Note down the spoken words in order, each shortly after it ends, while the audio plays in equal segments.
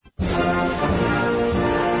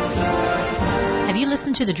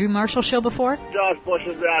listened to the Drew Marshall Show before? George Bush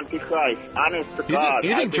is the Antichrist. Honest to God.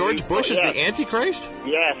 You think George Bush is the Antichrist?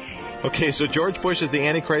 Yes. Okay, so George Bush is the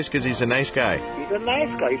Antichrist because he's a nice guy. He's a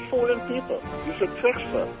nice guy. He's fooling people. He's a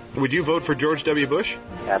trickster. Would you vote for George W. Bush?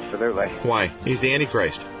 Absolutely. Why? He's the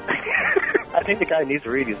Antichrist. I think the guy needs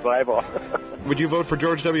to read his Bible. Would you vote for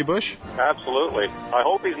George W. Bush? Absolutely. I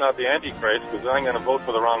hope he's not the Antichrist, because then I'm going to vote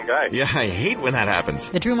for the wrong guy. Yeah, I hate when that happens.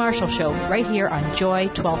 The Drew Marshall Show, right here on Joy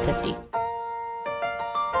 1250.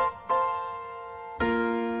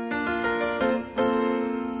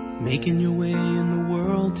 Making your way in the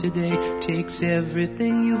world today takes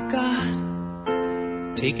everything you've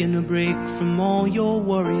got. Taking a break from all your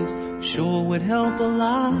worries sure would help a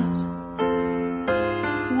lot.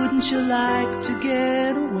 Wouldn't you like to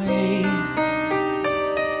get away?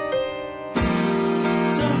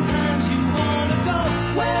 Sometimes you want to go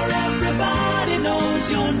where everybody knows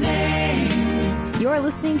your name. You're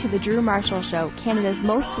listening to The Drew Marshall Show, Canada's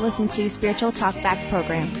most listened to spiritual talkback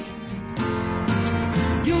program.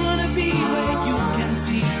 You want to be where you can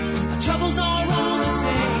see our troubles are all the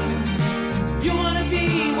same. You want to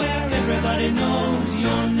be where everybody knows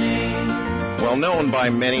your name. Well known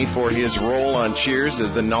by many for his role on Cheers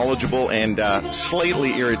as the knowledgeable and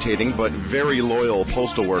slightly irritating but very loyal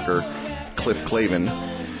postal worker, Cliff Clavin,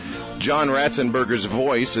 John Ratzenberger's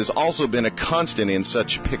voice has also been a constant in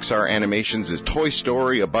such Pixar animations as Toy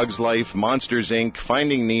Story, A Bug's Life, Monsters, Inc.,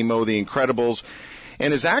 Finding Nemo, The Incredibles,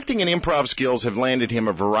 and his acting and improv skills have landed him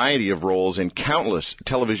a variety of roles in countless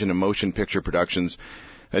television and motion picture productions.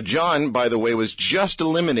 John, by the way, was just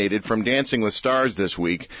eliminated from Dancing with Stars this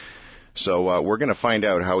week. So we're going to find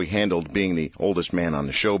out how he handled being the oldest man on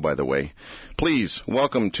the show, by the way. Please,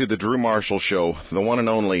 welcome to the Drew Marshall Show, the one and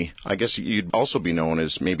only, I guess you'd also be known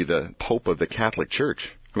as maybe the Pope of the Catholic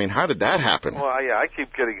Church. I mean, how did that happen? Well, yeah, I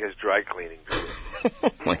keep getting his dry cleaning. Oh,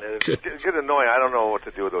 my goodness. It's getting annoying. I don't know what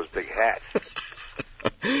to do with those big hats.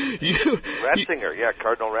 Ratzinger,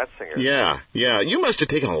 Cardinal Ratzinger. Yeah. You must have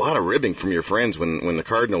taken a lot of ribbing from your friends when the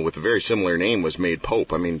cardinal with a very similar name was made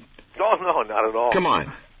Pope. I mean... No, not at all. Come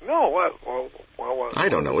on. No, what? I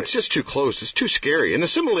don't know. It's just too close. It's too scary. And the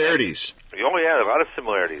similarities. We only had a lot of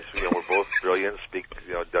similarities. We're both brilliant, speak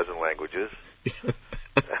a dozen languages.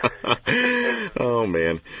 Oh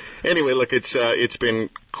man. Anyway, look, it's been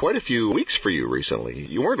quite a few weeks for you recently.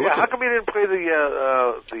 You weren't looking. How come you didn't play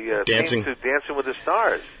the Dancing theme to Dancing with the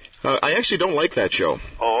Stars? I actually don't like that show.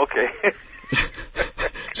 Oh, okay.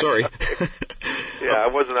 Sorry. Yeah, I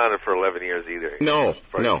wasn't on it for 11 years either. No.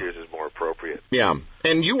 Years is more appropriate. Yeah,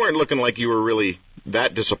 and you weren't looking like you were really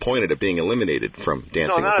that disappointed at being eliminated from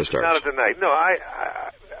Dancing with the Stars. No, not at the night. No,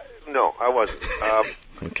 I wasn't.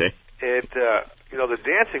 Okay. The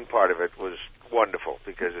dancing part of it was wonderful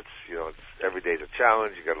because it's every day's a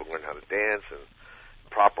challenge. You got to learn how to dance and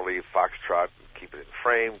properly foxtrot, and keep it in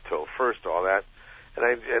frame, toe first, all that. And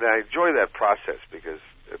I enjoy that process because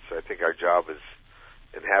I think our job as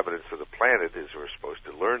inhabitants of the planet is we're supposed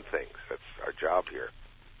to learn things. That's our job here.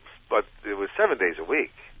 But it was 7 days a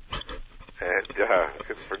week, and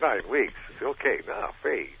for 9 weeks. Okay,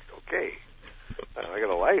 I got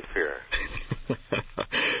a life here.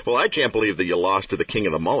 Well, I can't believe that you lost to the king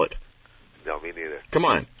of the mullet. No, me neither. Come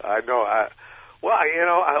on. I know.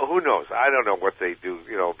 Who knows? I don't know what they do,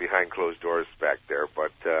 behind closed doors back there.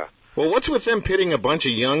 But well, what's with them pitting a bunch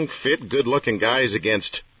of young, fit, good-looking guys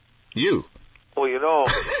against you? Well,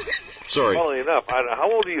 Sorry. Funnily enough,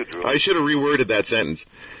 how old are you, Drew? I should have reworded that sentence.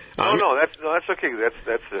 No, that's okay. That's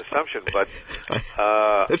the assumption, but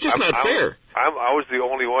it's just not fair. I was the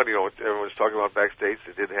only one, everyone's talking about backstage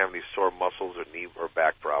that didn't have any sore muscles or knee or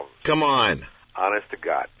back problems. Come on. Honest to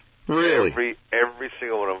God. Really? Every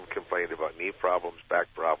single one of them complained about knee problems,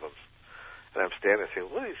 back problems, and I'm standing there saying,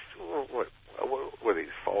 what did they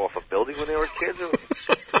fall off a building when they were kids?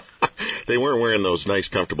 They weren't wearing those nice,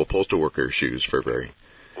 comfortable postal worker shoes for very.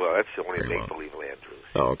 Well, that's the only make-believe land, Drew.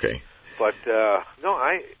 Oh, okay. But I'm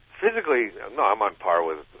on par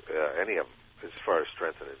with any of them as far as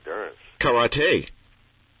strength and endurance. Karate.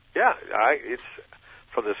 Yeah, it's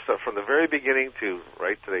from the very beginning to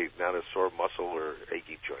right today, not a sore muscle or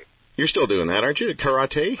achy joint. You're still doing that, aren't you?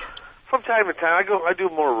 Karate? From time to time, I do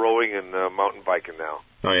more rowing and mountain biking now.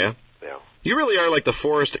 Oh yeah. Yeah. You really are like the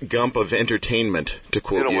Forrest Gump of entertainment, to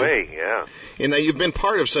quote you. In a way, yeah. In that you've been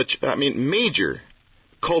part of such, major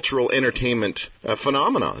cultural entertainment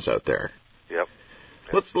phenomena out there. Yep.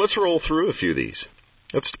 Let's roll through a few of these.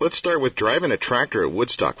 Let's start with driving a tractor at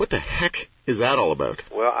Woodstock. What the heck is that all about?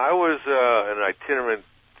 Well, I was an itinerant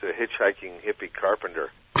hitchhiking hippie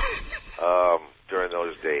carpenter during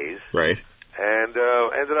those days. Right. And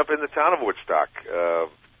ended up in the town of Woodstock,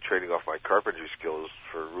 trading off my carpentry skills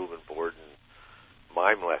for room and board and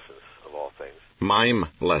mime lessons, of all things. Mime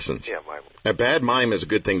lessons. Yeah, mime. A bad mime is a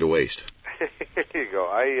good thing to waste. Here you go.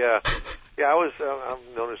 I'm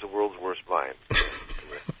known as the world's worst mime.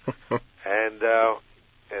 And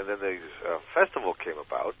then the festival came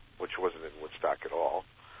about, which wasn't in Woodstock at all,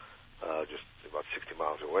 just about 60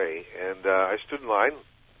 miles away. And I stood in line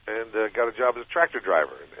and got a job as a tractor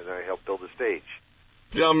driver, and I helped build the stage.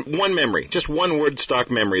 One memory, just one Woodstock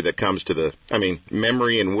memory that comes to the. I mean,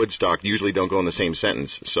 memory and Woodstock usually don't go in the same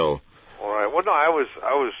sentence. So. All right. Well, no, I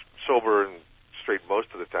was sober and straight most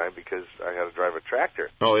of the time because I had to drive a tractor.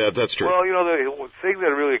 Oh, yeah, that's true. Well, the thing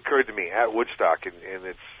that really occurred to me at Woodstock, and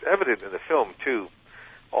it's evident in the film too.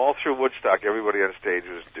 All through Woodstock, everybody on stage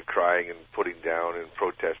was decrying and putting down and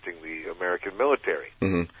protesting the American military.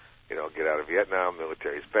 Mm-hmm. Get out of Vietnam,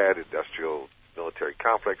 military's bad, industrial military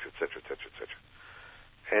complex, et cetera, et cetera, et cetera.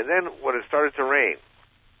 And then when it started to rain,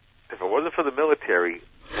 if it wasn't for the military,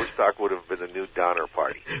 Woodstock would have been the new Donner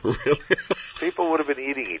Party. Really? People would have been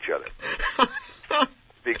eating each other.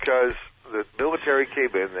 Because the military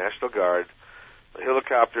came in, National Guard,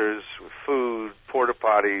 helicopters with food, porta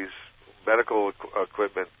potties, medical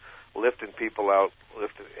equipment, lifting people out,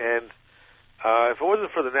 and if it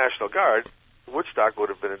wasn't for the National Guard, Woodstock would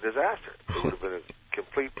have been a disaster. It would have been a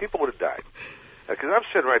complete. People would have died. Because I'm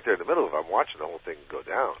sitting right there in the middle of it. I'm watching the whole thing go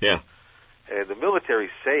down. Yeah. And the military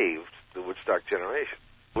saved the Woodstock generation.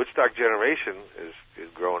 Woodstock generation is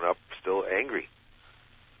growing up still angry.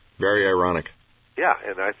 Very ironic. Yeah,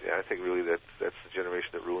 and I think really that's the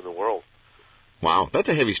generation that ruined the world. Wow, that's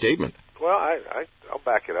a heavy statement. Well, I'll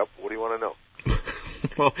back it up. What do you want to know?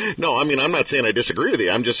 Well, no, I mean, I'm not saying I disagree with you.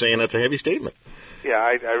 I'm just saying that's a heavy statement. Yeah,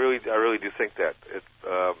 I really do think that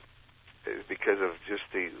because of just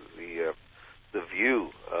the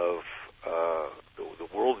view of the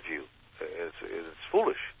world view. It's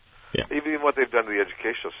foolish. Yeah. Even what they've done to the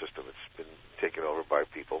educational system, it's been taken over by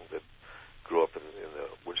people that grew up in the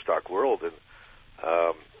Woodstock world, and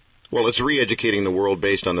well, it's re-educating the world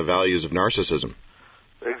based on the values of narcissism.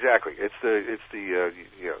 Exactly. It's the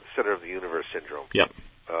center of the universe syndrome. Yep.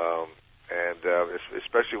 And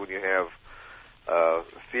especially when you have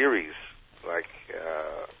theories like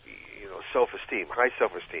self-esteem, high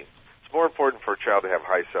self-esteem. It's more important for a child to have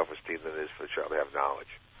high self-esteem than it is for a child to have knowledge.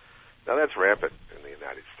 Now that's rampant in the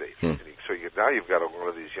United States. So now you've got one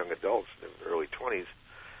of these young adults in their early 20s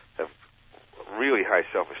have really high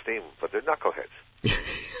self-esteem, but they're knuckleheads.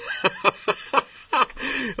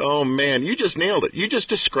 Oh, man, you just nailed it. You just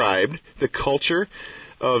described the culture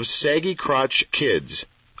of saggy crotch kids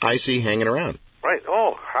I see hanging around. Right.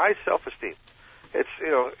 Oh, high self-esteem. It's,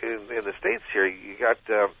 in the States here, you got,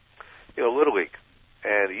 Little League.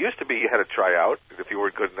 And it used to be you had to try out. If you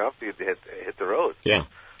weren't good enough, you'd hit the road. Yeah.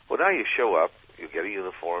 Well, now you show up, you get a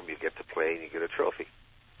uniform, you get to play, and you get a trophy.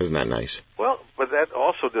 Isn't that nice? Well, but that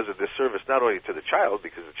also does a disservice not only to the child,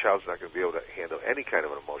 because the child's not going to be able to handle any kind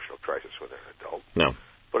of an emotional crisis when they're an adult. No.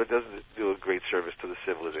 But it doesn't do a great service to the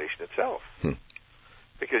civilization itself.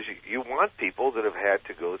 Because you want people that have had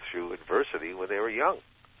to go through adversity when they were young.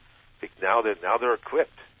 Now they're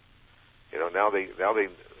equipped. Now they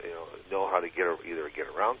know how to either get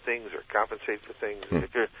around things or compensate for things.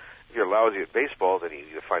 If you're lousy at baseball, then you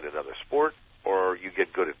either find another sport or you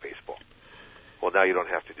get good at baseball. Well, now you don't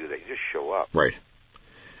have to do that. You just show up. Right.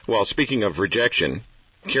 Well, speaking of rejection,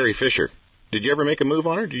 Carrie Fisher, did you ever make a move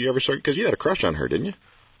on her? Did you ever start? Because you had a crush on her, didn't you?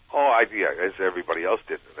 Oh, as everybody else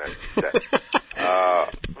did in that set.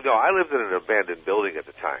 No, I lived in an abandoned building at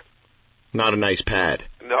the time. Not a nice pad.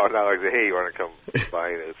 No, not like, hey, you want to come by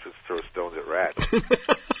and throw stones at rats.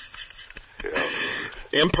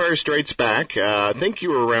 Empire Strikes Back. I think you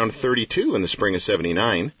were around 32 in the spring of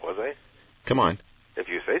 '79. Was I? Come on. If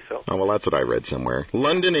you say so. Oh, well, that's what I read somewhere.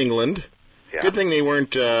 London, England. Yeah. Good thing they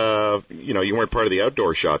weren't, you weren't part of the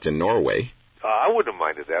outdoor shots in Norway. I wouldn't have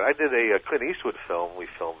minded that. I did a Clint Eastwood film we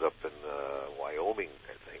filmed up in Wyoming,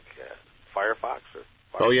 I think. Firefox?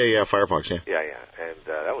 Oh, yeah, Firefox, yeah. Yeah, and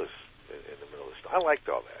that was in the middle of the snow. I liked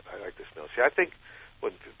all that. I liked the snow. See, I think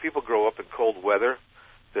when people grow up in cold weather,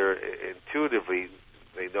 they're intuitively,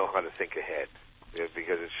 they know how to think ahead.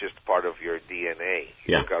 Because it's just part of your DNA.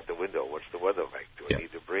 You look out the window, what's the weather like? Do I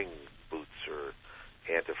need to bring boots or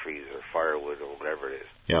antifreeze or firewood or whatever it is?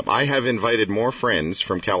 Yep, I have invited more friends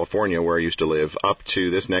from California, where I used to live, up to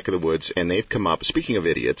this neck of the woods, and they've come up, speaking of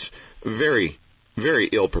idiots, very, very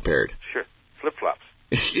ill-prepared. Sure, flip-flops.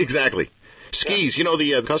 Exactly. Skis,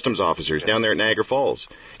 the customs officers down there at Niagara Falls.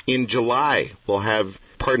 In July, we'll have,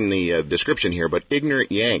 pardon the description here, but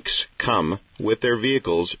ignorant Yanks come with their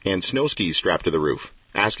vehicles and snow skis strapped to the roof,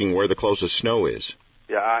 asking where the closest snow is.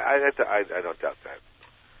 Yeah, I don't doubt that.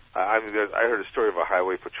 I heard a story of a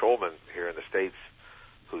highway patrolman here in the States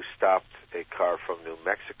who stopped a car from New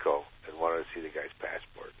Mexico and wanted to see the guy's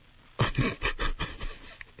passport.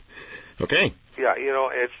 Okay. Yeah,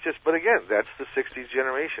 it's just, but again, that's the 60s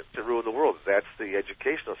generation to rule the world. That's the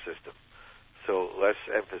educational system. So less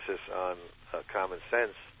emphasis on common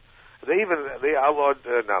sense. They outlawed,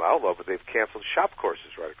 not outlawed, but they've canceled shop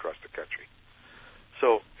courses right across the country.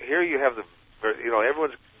 So here you have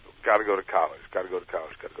everyone's got to go to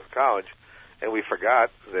college, and we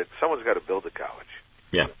forgot that someone's got to build a college.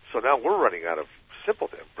 Yeah. So now we're running out of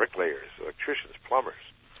simpleton, bricklayers, electricians, plumbers.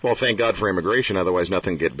 Well, thank God for immigration, otherwise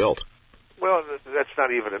nothing get built. Well, that's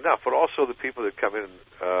not even enough. But also the people that come in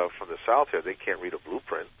from the South here, they can't read a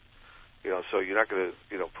blueprint. So you're not going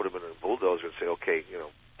to, put them in a bulldozer and say, okay,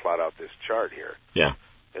 plot out this chart here. Yeah.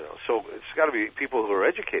 So it's got to be people who are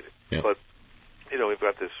educated. Yeah. But, we've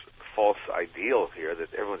got this false ideal here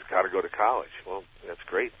that everyone's got to go to college. Well, that's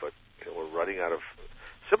great, but we're running out of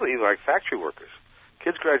simply like factory workers.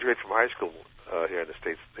 Kids graduate from high school here in the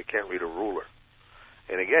States, they can't read a ruler.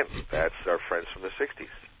 And again, that's our friends from the 60s.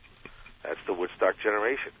 That's the Woodstock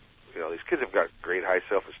generation. These kids have got great high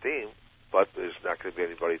self-esteem, but there's not going to be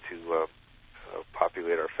anybody to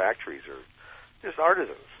populate our factories or just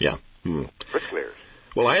artisans. Yeah. Bricklayers.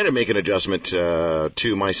 Well, I had to make an adjustment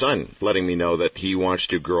to my son, letting me know that he wants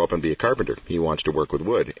to grow up and be a carpenter. He wants to work with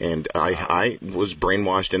wood. And I was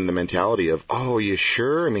brainwashed into the mentality of, oh, you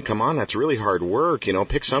sure? I mean, come on, that's really hard work.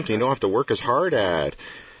 Pick something you don't have to work as hard at.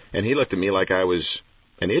 And he looked at me like I was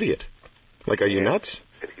an idiot. Like, are you nuts?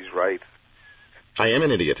 He's right. I am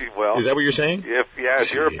an idiot. Well, is that what you're saying?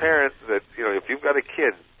 If you're a parent that, if you've got a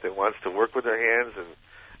kid that wants to work with their hands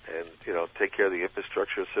and take care of the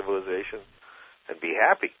infrastructure of civilization and be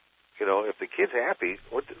happy, if the kid's happy,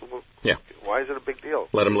 why is it a big deal?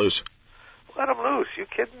 Let him loose. Let him loose. You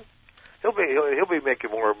kidding? He'll be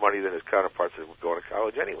making more money than his counterparts that would go to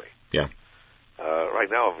college anyway. Yeah. Right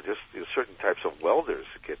now, just certain types of welders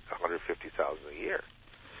get $150,000 a year,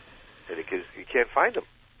 and because you can't find them.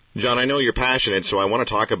 John, I know you're passionate, so I want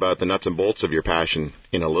to talk about the nuts and bolts of your passion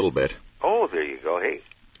in a little bit. Oh, there you go. Hey.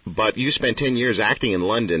 But you spent 10 years acting in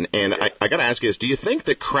London, and I got to ask you this. Do you think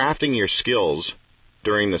that crafting your skills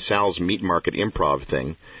during the Sal's Meat Market improv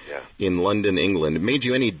thing in London, England, made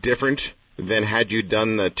you any different than had you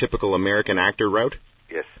done the typical American actor route?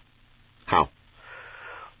 Yes. How?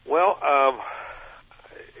 Well,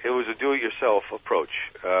 it was a do-it-yourself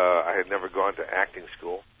approach. I had never gone to acting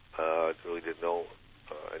school. Really didn't know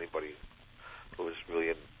anybody who was really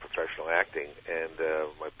in professional acting, and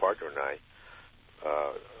my partner and I,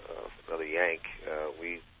 another Yank,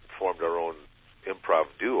 we formed our own improv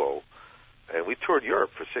duo, and we toured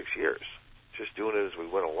Europe for 6 years, just doing it as we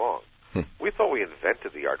went along. We thought we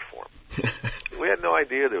invented the art form. We had no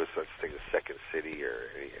idea there was such a thing as Second City or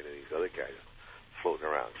any of these other guys floating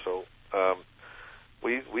around. So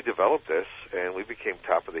we developed this, and we became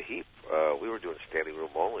top of the heap. We were doing standing room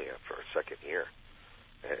only after our second year,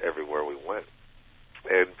 everywhere we went.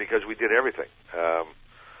 And because we did everything,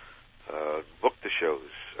 booked the shows,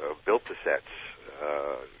 built the sets,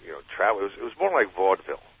 travel. It was more like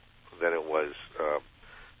vaudeville than it was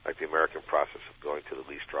like the American process of going to the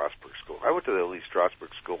Lee Strasberg School. I went to the Lee Strasberg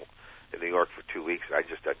School in New York for 2 weeks. I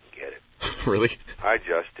just didn't get it. Really? I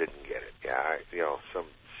just didn't get it. Yeah, some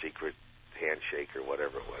secret handshake or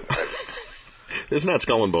whatever it was. Isn't that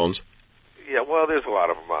Skull and Bones? Yeah, well, there's a lot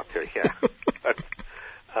of them out there, yeah. But,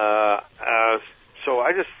 so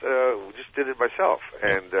I just did it myself.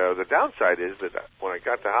 And the downside is that when I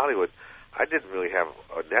got to Hollywood, I didn't really have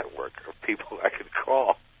a network of people I could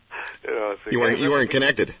call. You weren't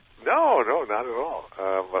connected? No, not at all.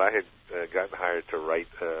 But I had gotten hired to write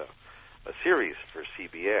a series for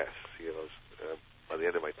CBS. By the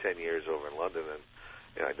end of my 10 years over in London,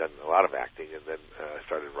 and I'd done a lot of acting, and then I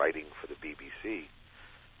started writing for the BBC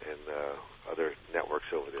and other networks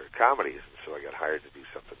over there, comedies. And so I got hired to do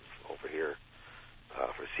something over here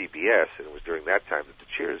for CBS, and it was during that time that the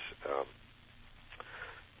Cheers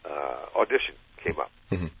audition came up.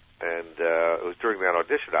 Mm-hmm. And it was during that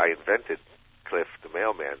audition I invented Cliff the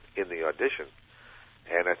mailman in the audition.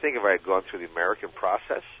 And I think if I had gone through the American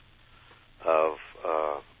process of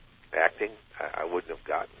acting, I wouldn't have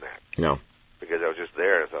gotten that. No. Because I was just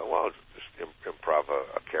there and I thought, well, I'll just improv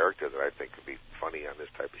a character that I think could be funny on this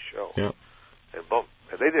type of show. Yeah. And boom.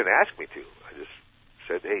 And they didn't ask me to. I just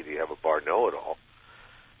said, hey, do you have a bar know-it-all?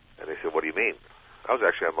 And they said, what do you mean? I was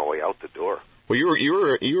actually on my way out the door. Well, you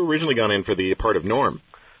were originally gone in for the part of Norm.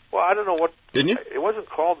 Well, I don't know what... Didn't you? It wasn't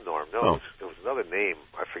called Norm, no. It was another name.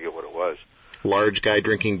 I forget what it was. Large guy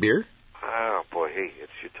drinking beer? Oh, boy, hey,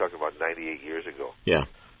 you're talking about 98 years ago. Yeah.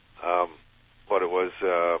 But it was...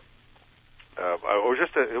 or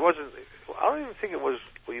just it wasn't. I don't even think it was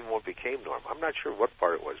even what became norm. I'm not sure what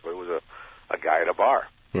part it was, but it was a guy at a bar,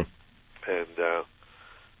 and I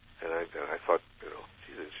thought,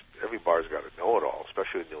 Jesus, every bar's got to know it all,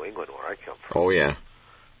 especially in New England where I come from. Oh yeah.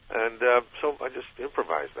 And so I just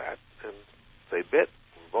improvised that, and they bit,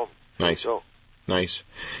 and boom. Nice. So nice.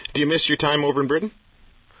 Do you miss your time over in Britain?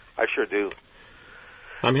 I sure do.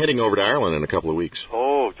 I'm heading over to Ireland in a couple of weeks.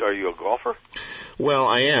 Oh, are you a golfer? Well,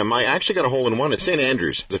 I am. I actually got a hole-in-one at St.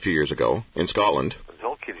 Andrews a few years ago in Scotland.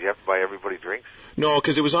 Don't kids, you have to buy everybody drinks? No,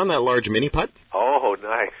 because it was on that large mini-putt. Oh,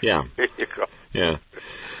 nice. Yeah. Here you go. Yeah.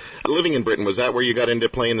 Living in Britain, was that where you got into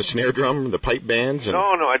playing the snare drum, the pipe bands? And...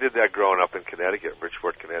 No, I did that growing up in Connecticut,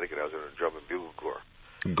 Bridgeport, Connecticut. I was in a drum and bugle corps.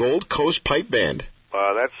 Gold Coast Pipe Band.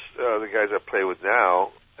 That's the guys I play with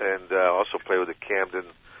now, and also play with the Camden,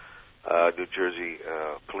 New Jersey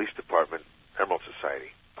Police Department Emerald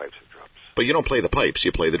Society Pipes and Drums. But you don't play the pipes,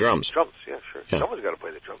 you play the drums. Drums, yeah, sure. Yeah. Someone's got to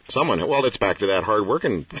play the drums. Someone. Well, it's back to that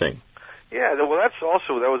hard-working thing. Yeah, well, that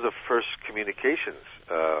was the first communications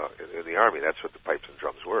in the Army. That's what the pipes and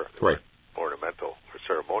drums were. They right. were ornamental or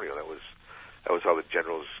ceremonial. That was how the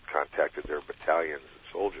generals contacted their battalions and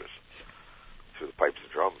soldiers, through the pipes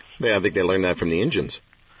and drums. Yeah, I think they learned that from the Indians.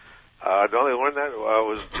 No, they learned that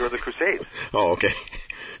was during the Crusades. Oh, okay.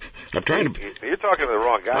 I'm trying to... You're talking to the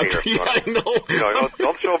wrong guy here. Yeah, I know.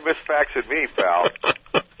 Don't show misfacts at me, pal.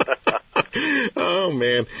 Oh,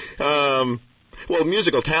 man. Well,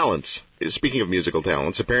 musical talents. Speaking of musical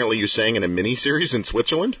talents, apparently you sang in a mini-series in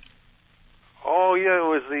Switzerland? Oh, yeah, it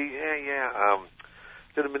was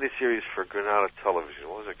did a mini-series for Granada Television.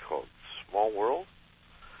 What was it called? Small World?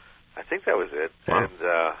 I think that was it. Wow. And,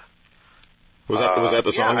 was that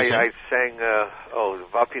the song you sang? I sang,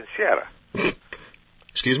 Va Pensiera.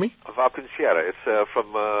 Excuse me? Va Pensiera. It's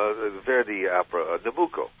from Verdi opera,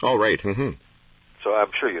 Nabucco. Oh, right. Mm-hmm. So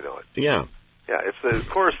I'm sure you know it. Yeah. Yeah, it's the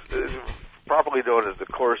chorus, properly known as the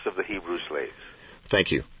Chorus of the Hebrew Slaves.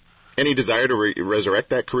 Thank you. Any desire to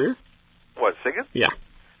resurrect that career? What, singing? Yeah.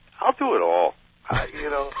 I'll do it all.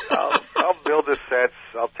 I'll build the sets.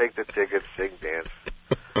 I'll take the tickets, sing, dance.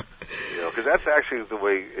 Because that's actually the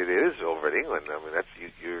way it is over in England. I mean,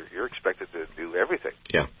 you're expected to do everything.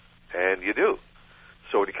 Yeah. And you do.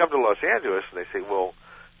 So when you come to Los Angeles and they say, well,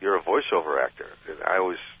 you're a voiceover actor, and I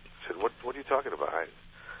always said, what are you talking about? I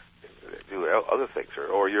do other things,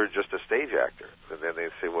 or you're just a stage actor. And then they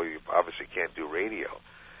say, well, you obviously can't do radio.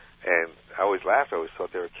 And I always laughed. I always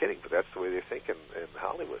thought they were kidding, but that's the way they think in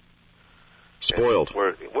Hollywood. Spoiled.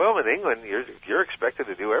 Well, in England, you're expected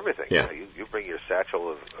to do everything. Yeah. You bring your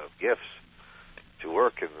satchel of gifts to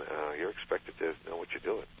work, and you're expected to know what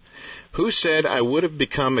you're doing. Who said I would have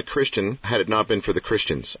become a Christian had it not been for the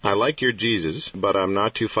Christians? I like your Jesus, but I'm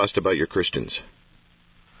not too fussed about your Christians.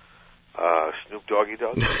 Snoop Doggy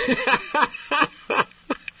Dogg?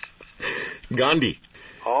 Gandhi.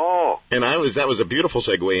 Oh. And that was a beautiful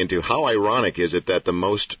segue into how ironic is it that the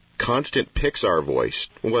most constant Pixar voice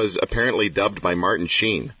was apparently dubbed by Martin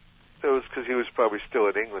Sheen. It was because he was probably still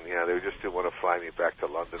in England. Yeah, they just didn't want to fly me back to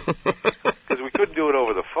London because we couldn't do it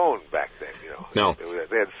over the phone back then. No.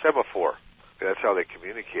 They had semaphore. That's how they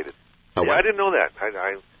communicated. Oh, I didn't know that.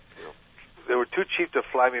 They were too cheap to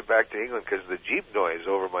fly me back to England because the Jeep noise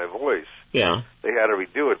over my voice. Yeah. They had to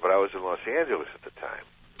redo it, but I was in Los Angeles at the time.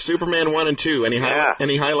 Superman 1 and 2. Any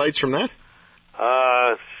highlights from that?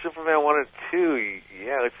 Superman 1 and 2.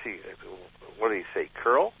 Yeah, let's see. What did he say?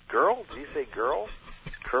 Girl? Did he say girl?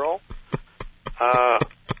 Curl?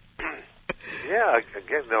 Yeah.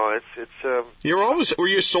 Again, no. It's. Were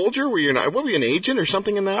you a soldier? Were you what were you, an agent or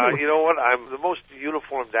something in that? You know what? I'm the most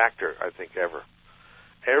uniformed actor I think ever.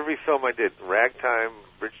 Every film I did, Ragtime,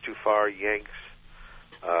 Bridge Too Far, Yanks,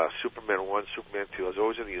 Superman 1, Superman 2, I was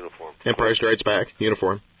always in a uniform. Empire Strikes Back,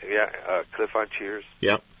 uniform. Yeah, Cliff on Cheers.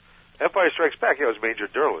 Yeah. Empire Strikes Back, I was Major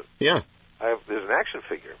Derlin. Yeah. There's an action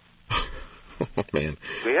figure. Oh, man.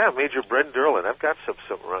 But yeah, Major Bren Derlin. I've got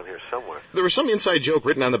something around here somewhere. There was some inside joke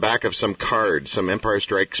written on the back of some cards, some Empire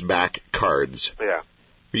Strikes Back cards. Yeah.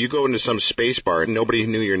 You go into some space bar and nobody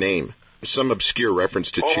knew your name. Some obscure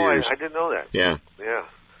reference to Cheers. I didn't know that. Yeah. Yeah.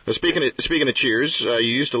 Now, speaking of Cheers, you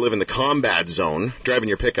used to live in the combat zone, driving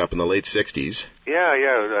your pickup in the late 60s.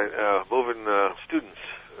 Yeah, moving students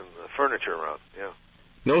and furniture around, yeah.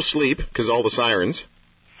 No sleep, because all the sirens.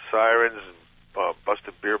 Sirens,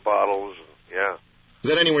 busted beer bottles, yeah. Is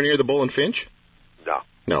that anywhere near the Bull and Finch? No.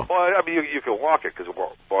 No. Well, I mean, you can walk it, because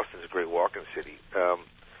Boston's a great walking city.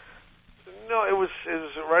 No, it was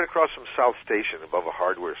right across from South Station, above a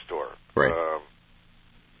hardware store. Right.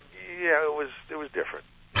 Yeah, it was different.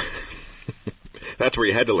 That's where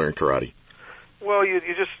you had to learn karate. Well, you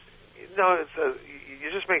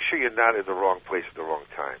you just make sure you're not in the wrong place at the wrong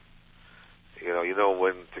time. You know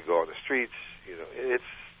when to go on the streets. It's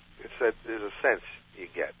that there's a sense you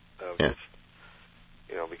get of just,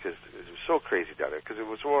 because it was so crazy down there. Because it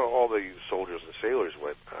was all the soldiers and sailors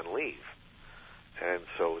went on leave, and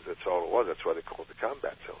so that's all it was. That's why they called it the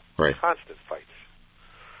combat zone. Right. Constant fights.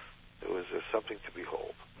 It was something to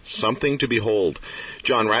behold. Something to behold.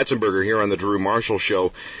 John Ratzenberger here on the Drew Marshall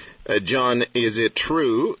Show. John, is it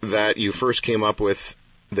true that you first came up with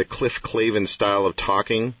the Cliff Clavin style of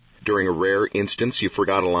talking during a rare instance? You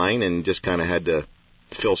forgot a line and just kind of had to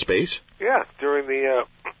fill space? Yeah, during the,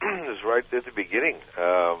 it was right at the beginning.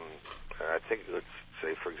 I think, let's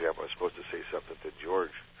say, for example, I was supposed to say something to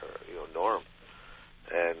George, Norm,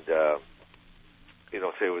 and,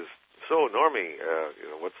 say it was, so, Normie,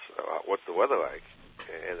 what's the weather like?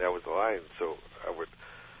 And that was the line. So I would,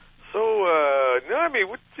 Normie,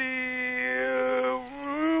 what's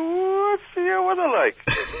the weather like?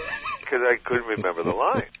 Because I couldn't remember the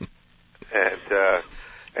line. And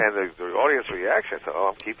the audience reaction, I thought,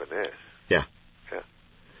 I'm keeping this. Yeah.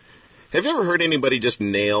 Have you ever heard anybody just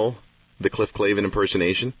nail the Cliff Clavin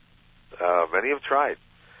impersonation? Many have tried.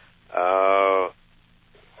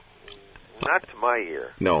 Not to my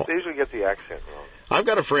ear. No. They usually get the accent wrong. I've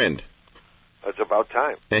got a friend. It's about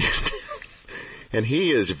time. And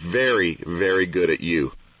he is very, very good at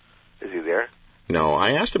you. Is he there? No,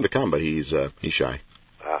 I asked him to come, but he's shy.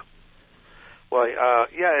 Well,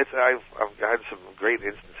 yeah, I've had some great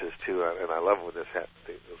instances too, and I love when this happens.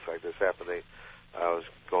 It's like this happened. I was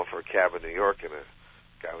going for a cab in New York, and a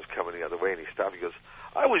guy was coming the other way, and he stopped. He goes,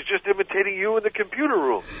 "I was just imitating you in the computer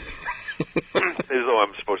room." As though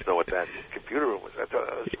I'm supposed to know what that computer room was. I thought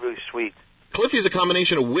that was really sweet. Cliffy's a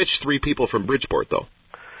combination of which three people from Bridgeport, though?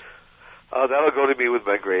 That'll go to me with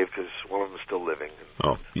my grave, because one of them's still living.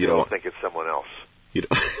 Oh, you don't think it's someone else. You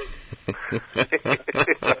don't.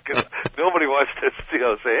 Nobody wants to,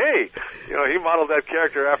 say, hey, he modeled that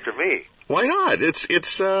character after me. Why not? It's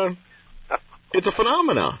a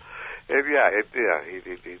phenomenon.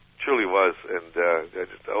 He truly was, and I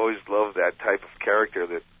just always loved that type of character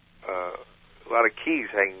that a lot of keys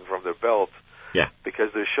hanging from their belt. Yeah.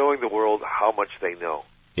 Because they're showing the world how much they know.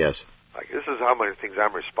 Yes. Like, this is how many things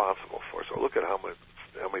I'm responsible for. So look at how many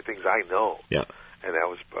things I know. Yeah. And that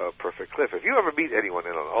was perfect Cliff. If you ever meet anyone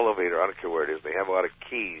in an elevator, I don't care where it is, they have a lot of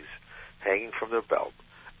keys hanging from their belt,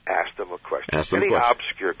 ask them a question. Any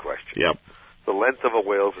obscure question. Yep. The length of a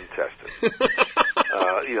whale's intestine.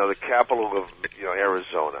 The capital of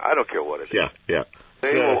Arizona. I don't care what it is. Yeah.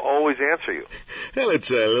 They will always answer you. Well, it's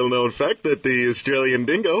a little-known fact that the Australian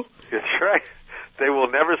dingo... That's right. They will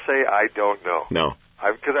never say, I don't know. No.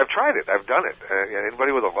 Because I've tried it. I've done it.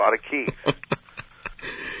 Anybody with a lot of keys.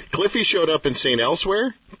 Cliffy showed up in St.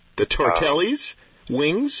 Elsewhere, the Tortellis,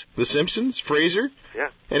 Wings, The Simpsons, Frasier. Yeah.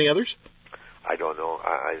 Any others? I don't know.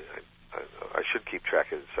 I should keep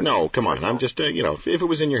track of it. No, come on. I'm just, if it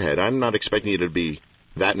was in your head, I'm not expecting you to be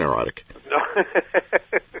that neurotic. No.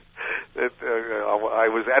 I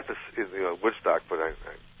was at Woodstock, but I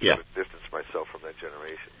try to distance myself from that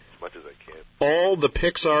generation as much as I can. All the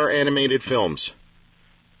Pixar animated films.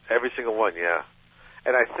 Every single one, yeah.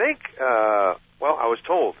 And I think, I was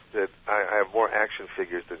told that I have more action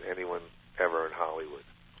figures than anyone ever in Hollywood.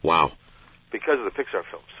 Wow. Because of the Pixar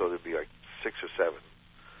films, so there'd be like 6 or 7.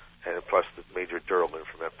 And plus the Major Durlman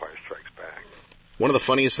from Empire Strikes Back. One of the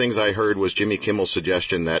funniest things I heard was Jimmy Kimmel's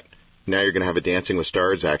suggestion that now you're going to have a Dancing with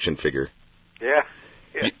Stars action figure. Yeah.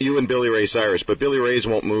 You and Billy Ray Cyrus, but Billy Ray's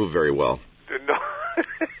won't move very well. No.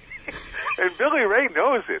 And Billy Ray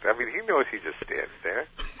knows it. I mean, he knows he just stands there.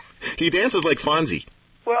 He dances like Fonzie.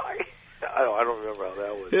 Well, I don't remember how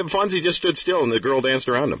that was. Yeah, Fonzie just stood still and the girl danced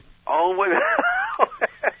around him. Oh,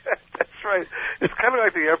 that's right. It's kind of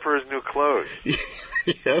like the Emperor's New Clothes.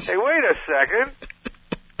 Yes. Hey, wait a second.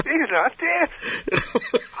 He's not dancing.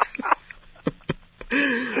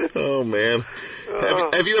 Oh, man.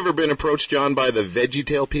 Have you ever been approached, John, by the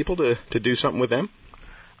VeggieTale people to do something with them?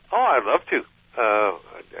 Oh, I'd love to.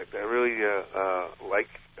 I really like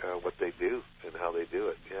what they do and how they do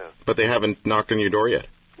it, yeah. But they haven't knocked on your door yet?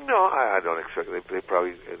 No, I don't expect they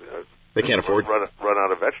probably... they can't afford... Run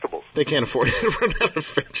out of vegetables. They can't afford to run out of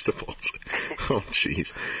vegetables. Oh,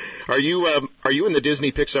 jeez. Are you in the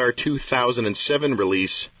Disney Pixar 2007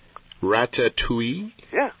 release, Ratatouille?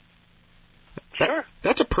 Yeah. Sure.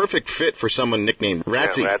 That's a perfect fit for someone nicknamed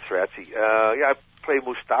Ratzy. Yeah, Ratzy. I play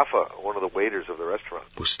Mustafa, one of the waiters of the restaurant.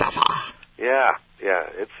 Mustafa. Yeah.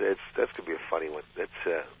 That's gonna be a funny one. They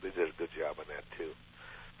did a good job on that too.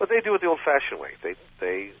 But they do it the old-fashioned way.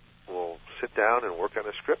 They will sit down and work on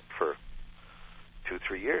a script for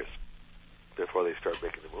 2-3 years before they start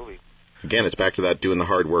making the movie. Again, it's back to that doing the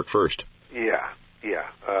hard work first. Yeah.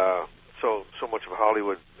 So much of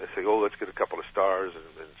Hollywood, they say, oh, let's get a couple of stars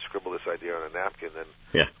and scribble this idea on a napkin, and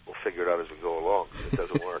we'll figure it out as we go along. It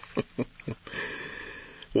doesn't work.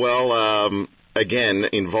 Well, again,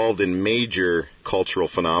 involved in major cultural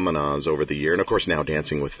phenomena over the year, and of course now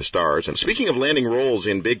Dancing with the Stars. And speaking of landing roles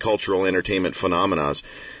in big cultural entertainment phenomena,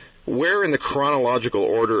 where in the chronological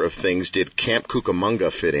order of things did Camp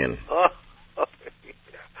Cucamonga fit in?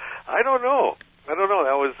 I don't know. That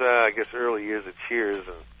was, I guess, early years at Cheers,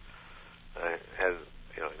 and I had,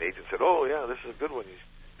 an agent said, "Oh, yeah, this is a good one. You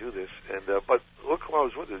do this." And but look who I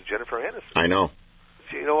was with. It was Jennifer Aniston. I know.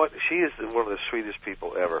 You know what? She is one of the sweetest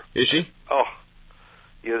people ever. Is she? Oh,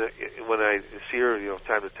 when I see her,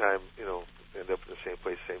 time to time, end up in the same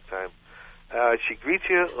place, same time. She greets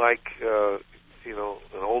you like, an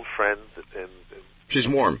old friend, and she's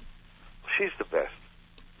warm. She's the best.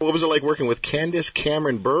 What was it like working with Candace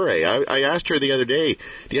Cameron Bure? I asked her the other day, do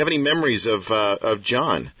you have any memories of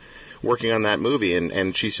John working on that movie?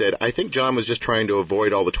 And she said, I think John was just trying to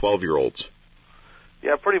avoid all the 12-year-olds.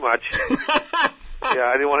 Yeah, pretty much. Yeah,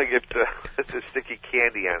 I didn't want to get the sticky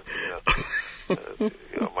candy on,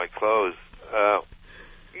 my clothes. When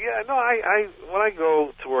I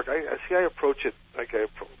go to work, I approach it like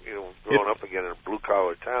growing up again in a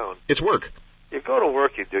blue-collar town. It's work. You go to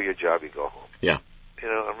work, you do your job, you go home. Yeah.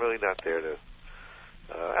 I'm really not there to.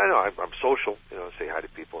 I know I'm social, say hi to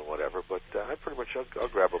people and whatever, but I pretty much I'll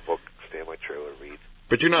grab a book, stay in my trailer, and read.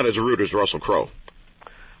 But you're not as rude as Russell Crowe.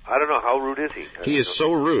 I don't know, how rude is he? He is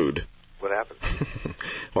so rude. What happened?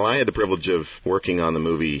 Well, I had the privilege of working on the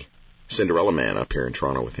movie Cinderella Man up here in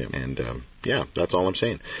Toronto with him, and that's all I'm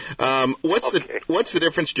saying. What's the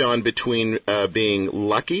difference, John, between being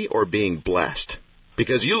lucky or being blessed?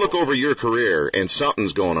 Because you look over your career and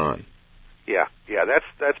something's going on. Yeah,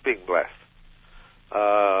 that's being blessed.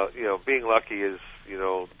 Being lucky is,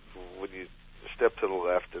 when you step to the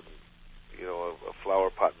left and, a flower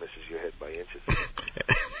pot misses your head by inches.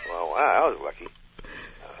 Well, I was lucky.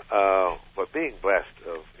 But being blessed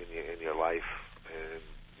in your life and,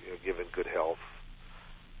 given good health,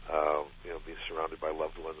 being surrounded by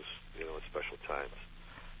loved ones, at special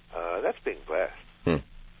times, that's being blessed. And,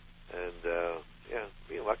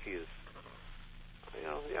 being lucky is,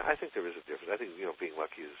 I think there is a difference. I think, being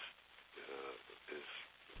lucky is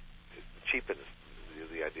cheapens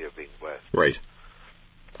the idea of being blessed. Right.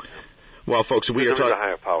 Well, folks, we are talking. There is a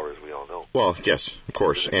higher power, as we all know. Well, yes, of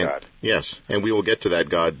course, and God. Yes, and we will get to that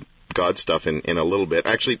God stuff in a little bit.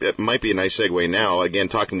 Actually, it might be a nice segue now. Again,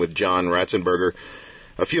 talking with John Ratzenberger.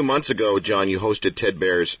 A few months ago, John, you hosted Ted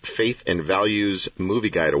Baer's Faith and Values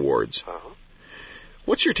Movie Guide Awards. Uh-huh.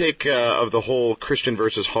 What's your take of the whole Christian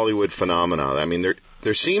versus Hollywood phenomena? I mean,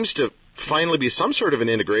 there seems to finally be some sort of an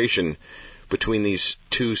integration between these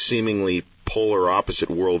two seemingly polar opposite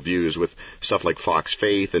worldviews with stuff like Fox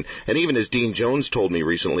Faith, and even as Dean Jones told me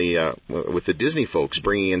recently, with the Disney folks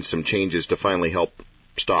bringing in some changes to finally help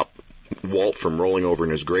stop Walt from rolling over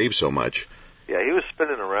in his grave so much. Yeah, he was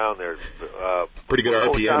spinning around there. Pretty good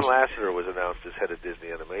RPMs. John Lasseter was announced as head of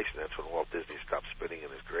Disney Animation. That's when Walt Disney stopped spinning in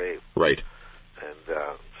his grave. Right. And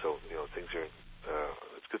so things are.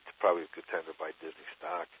 It's good. Probably a good time to buy Disney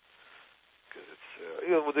stock because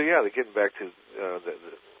it's they're getting back to the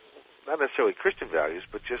not necessarily Christian values,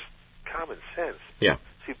 but just common sense. Yeah.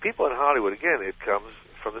 See, people in Hollywood, again, it comes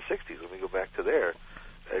from the 60s. Let me go back to there.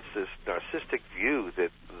 It's this narcissistic view that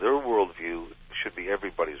their worldview should be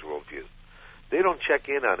everybody's worldview. They don't check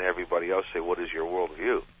in on everybody else, say, what is your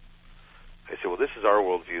worldview? They say, well, this is our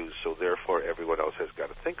worldview, so therefore everyone else has got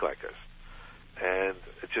to think like us. And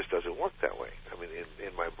it just doesn't work that way. I mean,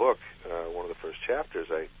 in my book, one of the first chapters,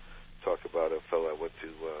 I talk about a fellow I went to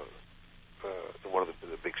one of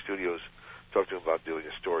the big studios, talked to him about doing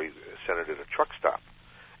a story centered at a truck stop.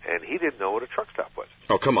 And he didn't know what a truck stop was.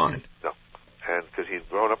 Oh, come on. No. And because he'd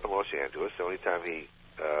grown up in Los Angeles, the only time he,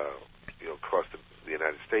 crossed the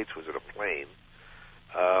United States was in a plane,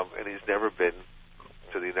 and he's never been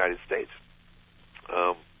to the United States.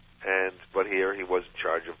 But here he was in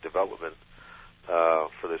charge of development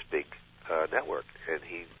for this big network, and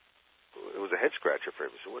it was a head scratcher for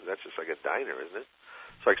him. He said, well, that's just like a diner, isn't it?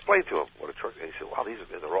 So I explained to him what a truck, and he said, wow,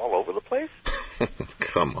 they're all over the place?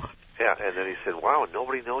 Come on. Yeah, and then he said, wow,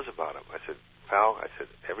 nobody knows about them. I said, pal,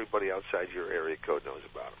 everybody outside your area code knows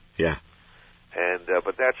about them. Yeah. And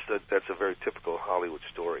but that's a very typical Hollywood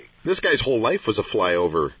story. This guy's whole life was a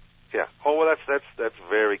flyover. Yeah. Oh, well, that's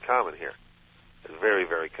very common here. It's very,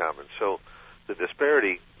 very common. So the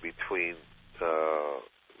disparity between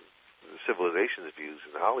civilization's views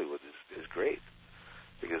in Hollywood is great,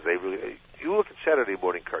 because they really. You look at Saturday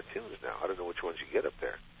morning cartoons now. I don't know which ones you get up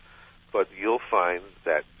there, but you'll find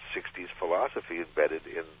that 60s philosophy embedded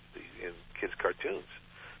in kids' cartoons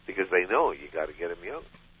because they know you got to get them young.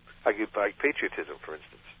 I give like patriotism, for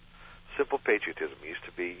instance. Simple patriotism used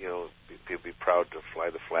to be, people be proud to fly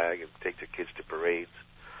the flag and take their kids to parades.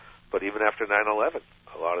 But even after 9/11,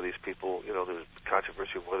 a lot of these people, there was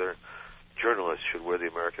controversy of whether journalists should wear the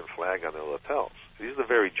American flag on their lapels. These are the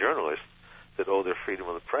very journalists that owe their freedom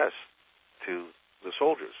of the press to the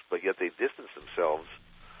soldiers, but yet they distance themselves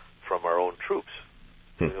from our own troops.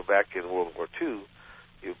 Back in World War II,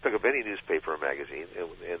 you pick up any newspaper or magazine,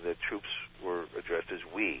 and the troops were addressed as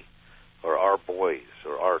we, or our boys,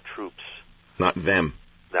 or our troops. Not them.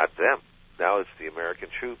 Not them. Now it's the American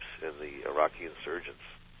troops and the Iraqi insurgents.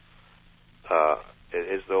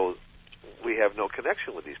 As though we have no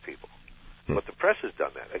connection with these people. But the press has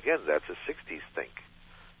done that. Again, that's a 60s thing.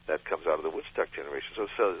 That comes out of the Woodstock generation. So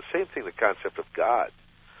the same thing, the concept of God,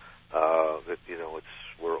 that,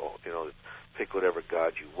 we're all, pick whatever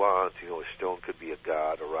God you want. A stone could be a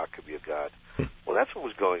god, a rock could be a god. Well, that's what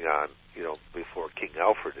was going on, before King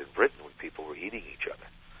Alfred in Britain when people were eating each other.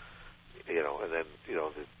 And then,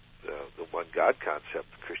 the one God concept,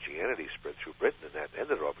 Christianity spread through Britain, and that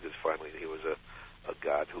ended it all because finally he was a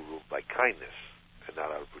God who ruled by kindness and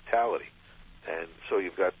not out of brutality. And so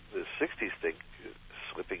you've got the 60s thing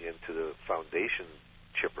slipping into the foundation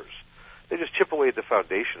chippers. They just chip away at the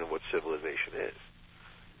foundation of what civilization is.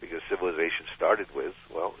 Because civilization started with,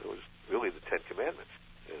 it was really the Ten Commandments.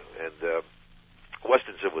 And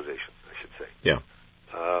Western civilization, I should say. Yeah.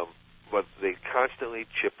 But they constantly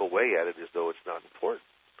chip away at it as though it's not important.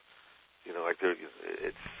 And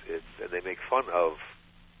they make fun of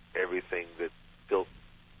everything that built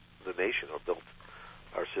the nation or built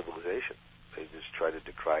our civilization. They just try to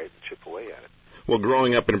decry it and chip away at it. Well,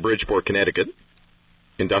 growing up in Bridgeport, Connecticut,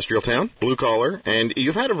 industrial town, blue collar, and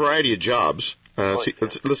you've had a variety of jobs.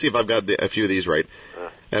 Let's see if I've got a few of these right.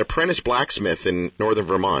 An apprentice blacksmith in northern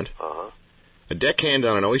Vermont. A deckhand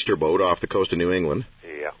on an oyster boat off the coast of New England.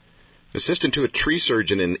 Yeah. Assistant to a tree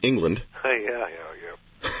surgeon in England. Yeah.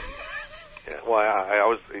 Well, I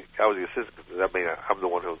was the assistant. That means I'm the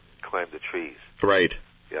one who climbed the trees. Right.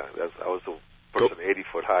 Yeah, I was the person 80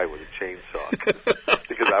 foot high with a chainsaw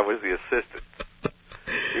because I was the assistant.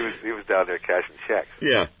 He was down there cashing checks.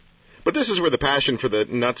 Yeah. But this is where the passion for the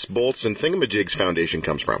nuts, bolts, and thingamajigs foundation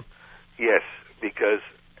comes from. Yes, because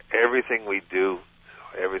everything we do,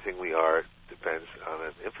 everything we are, depends on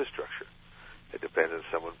an infrastructure. It depends on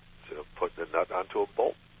someone putting a nut onto a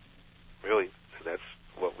bolt. Really, and that's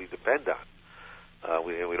what we depend on.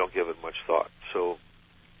 We don't give it much thought. So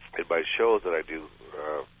in my show that I do,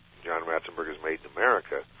 John Ratzenberger's Made in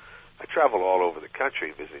America, I travel all over the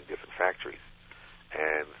country visiting different factories.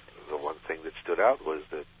 And the one thing that stood out was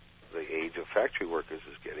that the age of factory workers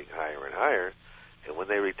is getting higher and higher, and when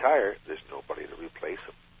they retire, there's nobody to replace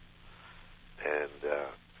them. And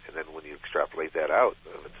then when you extrapolate that out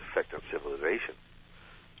of its effect on civilization,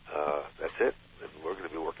 that's it. And we're going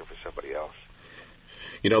to be working for somebody else.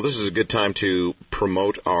 This is a good time to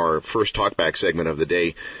promote our first talkback segment of the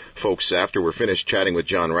day. Folks, after we're finished chatting with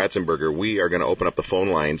John Ratzenberger, we are going to open up the phone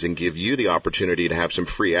lines and give you the opportunity to have some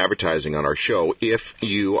free advertising on our show if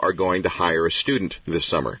you are going to hire a student this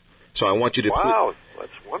summer. So I want you to... Wow,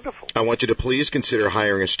 that's wonderful. I want you to please consider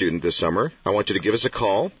hiring a student this summer. I want you to give us a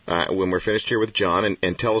call when we're finished here with John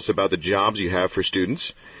and tell us about the jobs you have for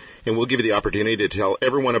students. And we'll give you the opportunity to tell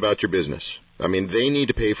everyone about your business. I mean, they need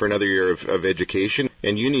to pay for another year of education,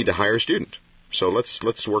 and you need to hire a student. So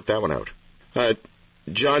let's work that one out.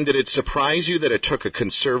 John, did it surprise you that it took a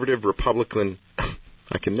conservative Republican...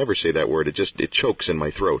 I can never say that word. It chokes in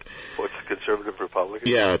my throat. What's a conservative Republican?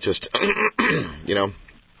 Yeah, it's just, To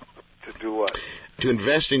do what? To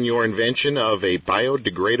invest in your invention of a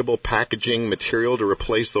biodegradable packaging material to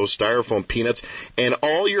replace those styrofoam peanuts, and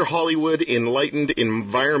all your Hollywood enlightened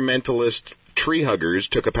environmentalist tree huggers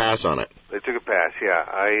took a pass on it. They took a pass, yeah.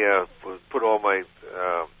 I put all my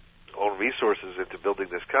own resources into building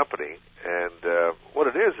this company, and what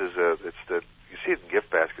it is you see it in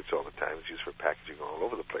gift baskets all the time. It's used for packaging all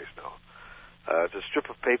over the place now. It's a strip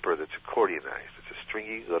of paper that's accordionized. It's a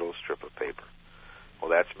stringy little strip of paper.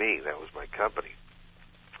 Well, that's me. That was my company.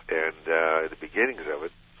 And at the beginnings of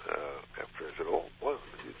it, after I said,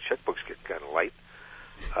 the checkbooks get kind of light,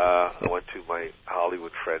 I went to my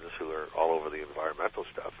Hollywood friends who are all over the environmental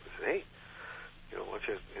stuff, and I said, hey, why don't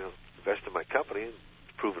you invest in my company,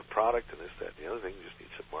 proven product, and this, that, and the other thing. You just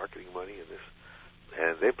need some marketing money and this.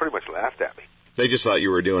 And they pretty much laughed at me. They just thought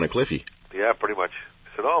you were doing a Cliffy. Yeah, pretty much.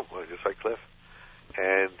 I said, well, just like Cliff.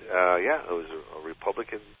 And, it was a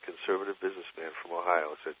Republican conservative businessman from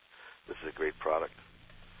Ohio said, this is a great product.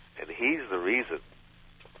 And he's the reason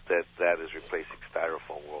that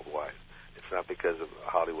worldwide. It's not because of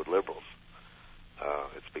Hollywood liberals.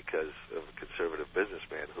 It's because of a conservative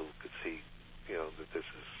businessman who could see, that this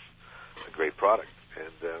is a great product,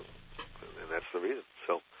 and that's the reason.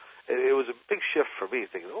 So it was a big shift for me,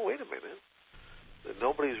 thinking, oh, wait a minute,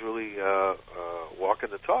 nobody's really walking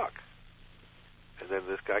the talk. And then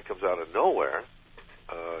this guy comes out of nowhere,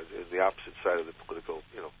 in the opposite side of the political,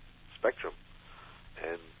 spectrum,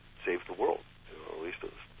 and saves the world. Or at least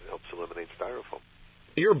it helps eliminate styrofoam.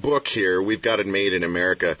 Your book here, We've Got It Made in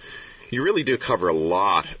America, you really do cover a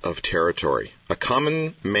lot of territory. A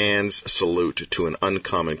Common Man's Salute to an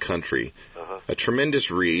Uncommon Country. Uh-huh. A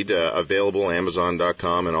tremendous read, available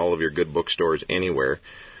Amazon.com and all of your good bookstores anywhere.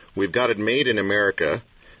 We've Got It Made in America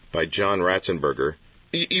by John Ratzenberger.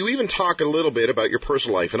 You even talk a little bit about your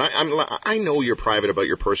personal life, and I know you're private about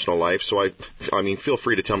your personal life, so I mean, feel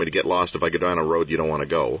free to tell me to get lost if I go down a road you don't want to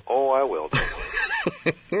go. Oh, I will.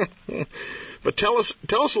 But tell us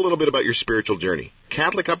a little bit about your spiritual journey.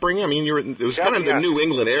 Catholic upbringing? I mean, it was kind of the New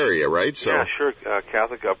England area, right? So. Yeah, sure.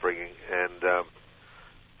 Catholic upbringing, and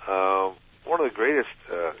one of the greatest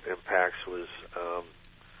impacts was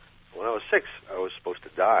when I was 6. I was supposed to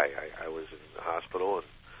die. I was in the hospital,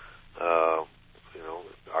 and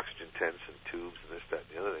oxygen tents and tubes and this, that,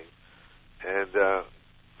 and the other thing. And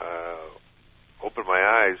opened my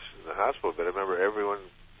eyes in the hospital bed. I remember everyone,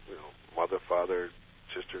 mother, father,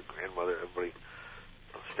 sister, grandmother, everybody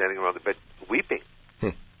standing around the bed weeping.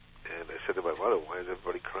 And I said to my mother, why is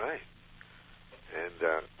everybody crying?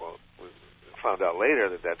 And, we found out later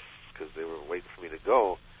that that's because they were waiting for me to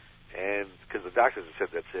go. And because the doctors had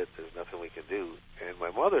said, that's it, there's nothing we can do. And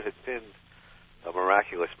my mother had pinned a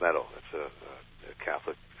miraculous medal. It's a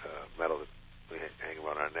Catholic medal that we hang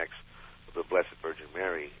around our necks of the Blessed Virgin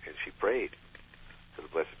Mary, and she prayed to the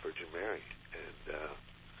Blessed Virgin Mary, and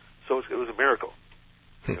so it was a miracle,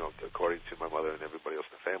 according to my mother and everybody else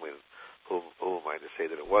in the family. And who am I to say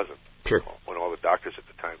that it wasn't? Sure. When all the doctors at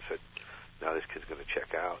the time said, "Now this kid's going to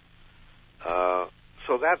check out."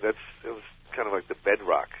 So it was kind of like the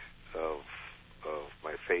bedrock of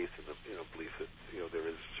my faith and the belief that there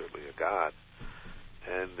is certainly a God.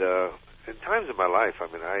 And in times in my life, I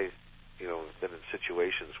mean, I have been in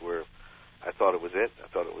situations where I thought it was it. I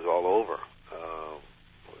thought it was all over.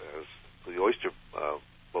 As the oyster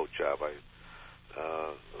boat job, I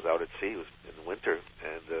was out at sea. It was in the winter,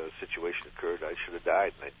 and a situation occurred. I should have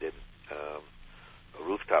died, and I didn't. A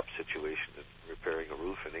rooftop situation and repairing a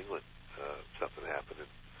roof in England. Something happened. And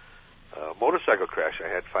a motorcycle crash I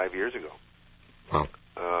had 5 years ago. Wow.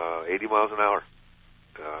 80 miles an hour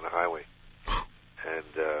on a highway. And,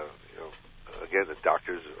 again, the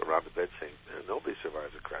doctors around the bed saying, nobody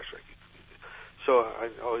survives a crash like you. So I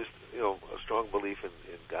always, a strong belief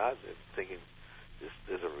in God and thinking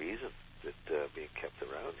there's a reason that being kept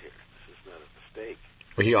around here. This is not a mistake.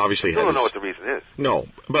 Well, he obviously I don't know what the reason is. No,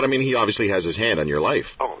 but I mean, he obviously has his hand on your life.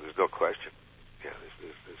 Oh, there's no question. Yeah,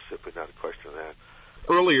 there's simply not a question of that.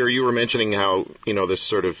 Earlier, you were mentioning how, this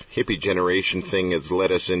sort of hippie generation thing has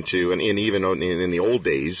led us into, and even in the old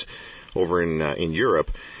days, over in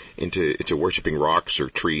Europe, into worshiping rocks or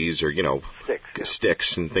trees or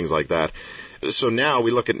sticks and things like that. So now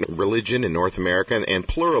we look at religion in North America, and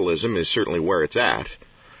pluralism is certainly where it's at.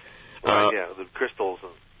 The crystals.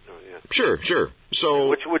 And, Sure. So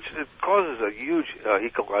which it causes a huge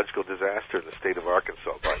ecological disaster in the state of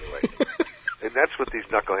Arkansas, by the way, and that's what these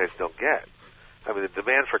knuckleheads don't get. I mean, the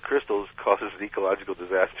demand for crystals causes an ecological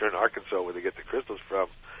disaster in Arkansas, where they get the crystals from,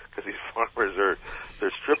 because these farmers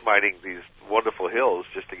they're strip mining these wonderful hills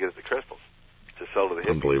just to get at the crystals to sell to the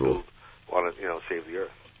hippies who want to save the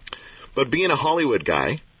earth. But being a Hollywood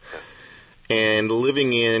guy and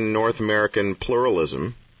living in North American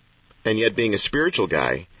pluralism, and yet being a spiritual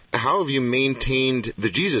guy, how have you maintained the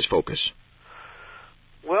Jesus focus?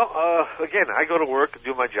 Well, again, I go to work and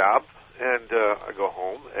do my job, and I go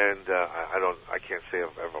home, and I can't say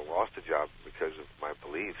I've ever lost a job because of my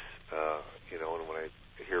beliefs. And when I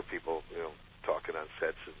hear people, talking on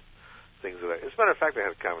sets and things like that. As a matter of fact, I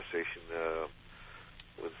had a conversation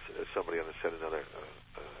with somebody on the set, another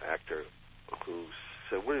actor, who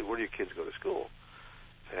said, "Where do your kids go to school?"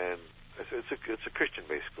 And I said, "It's a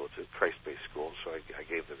Christian-based school. It's a Christ-based school." So I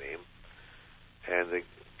gave the name, and they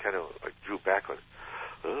kind of drew back on,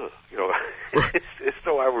 ugh, it's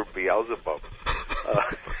no I were Beelzebub.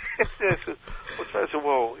 I said,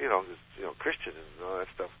 well, Christian and all that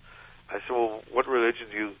stuff. I said, well, what religion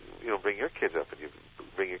do you bring your kids up? And you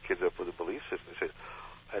bring your kids up with a belief system. He said,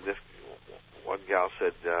 and this one gal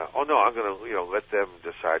said, oh no, I'm going to let them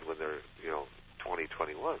decide when they're 20,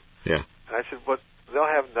 21. Yeah. And I said, but they'll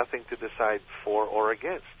have nothing to decide for or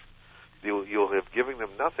against. You'll have given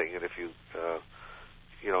them nothing, and if you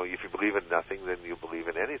if you believe in nothing, then you believe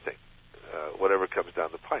in anything, whatever comes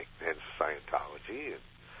down the pike. Hence Scientology, and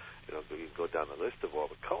you can go down the list of all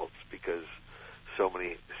the cults, because so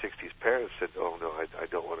many 60s parents said, "Oh no, I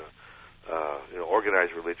don't want to."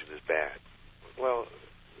 Organized religion is bad. Well,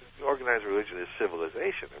 organized religion is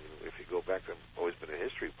civilization. I mean, if you go back, I've always been a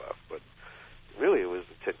history buff, but really it was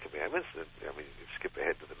the Ten Commandments. And, you skip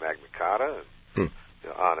ahead to the Magna Carta, and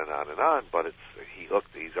on and on and on. But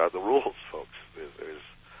these are the rules, folks. There's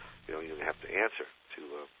you have to answer to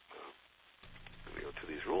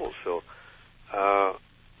these rules. So,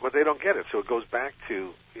 but they don't get it. So it goes back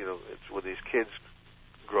to it's when these kids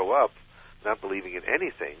grow up not believing in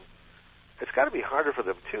anything. It's got to be harder for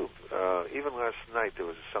them too. Even last night there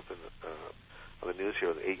was something on the news here,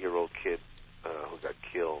 an 8-year-old kid who got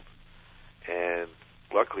killed, and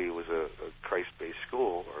luckily it was a Christ-based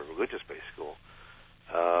school or religious-based school,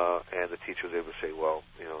 and the teacher was able to say, well,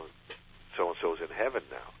 so-and-so's in heaven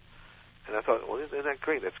now. And I thought, well, isn't that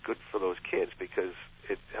great? That's good for those kids because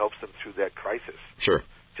it helps them through that crisis. Sure.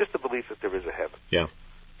 Just the belief that there is a heaven. Yeah.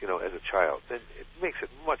 As a child, then it makes it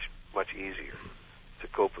much, much easier to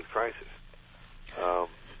cope with crisis.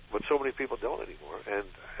 But so many people don't anymore, and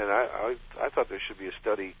I thought there should be a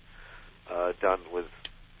study done with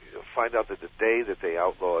find out that the day that they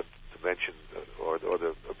outlawed to mention or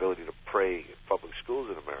the ability to pray in public schools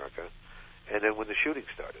in America, and then when the shooting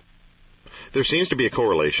started. There seems to be a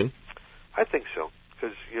correlation. I think so,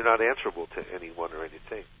 because you're not answerable to anyone or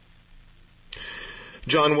anything.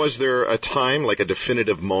 John, was there a time, like a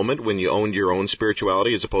definitive moment, when you owned your own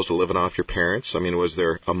spirituality as opposed to living off your parents? I mean, was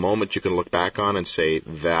there a moment you can look back on and say,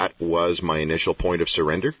 that was my initial point of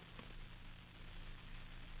surrender?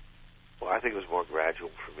 Well, I think it was more gradual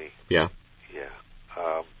for me. Yeah? Yeah.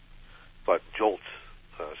 But jolts,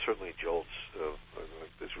 certainly jolts of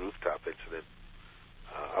like this rooftop incident.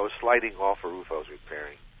 I was sliding off a roof I was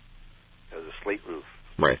repairing. It was a slate roof,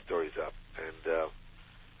 right, stories up. And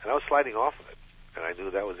I was sliding off of it. And I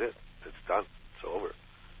knew that was it. It's done. It's over.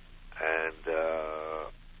 And a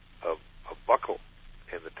buckle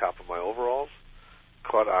in the top of my overalls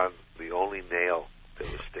caught on the only nail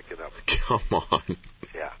that was sticking up. Come on.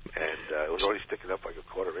 Yeah. And it was already sticking up like a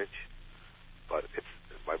quarter inch. But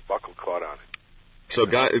my buckle caught on it. So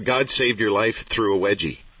God saved your life through a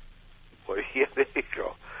wedgie. Well, yeah, there you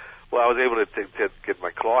go. Well, I was able to get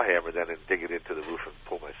my claw hammer then and dig it into the roof and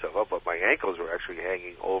pull myself up, but my ankles were actually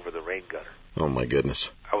hanging over the rain gutter. Oh, my goodness.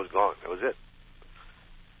 I was gone. That was it.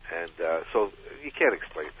 And so you can't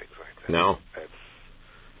explain things like that. No.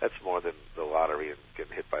 That's more than the lottery and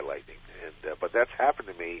getting hit by lightning. And but that's happened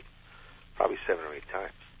to me probably 7 or 8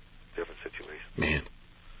 times, different situations. Man,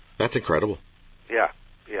 that's incredible. Yeah,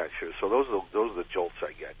 sure. So those are the jolts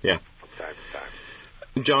I get from time to time.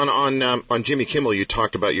 John, on Jimmy Kimmel, you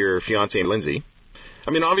talked about your fiancée, Lindsay.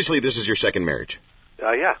 I mean, obviously, this is your second marriage.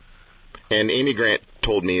 Yeah. And Amy Grant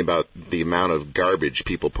told me about the amount of garbage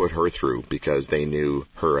people put her through because they knew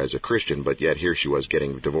her as a Christian, but yet here she was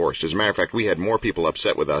getting divorced. As a matter of fact, we had more people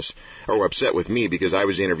upset with us, or upset with me, because I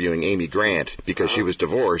was interviewing Amy Grant because she was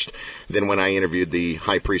divorced, than when I interviewed the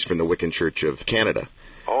high priest from the Wiccan Church of Canada.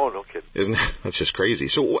 Oh, no kidding. That's just crazy.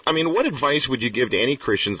 So, I mean, what advice would you give to any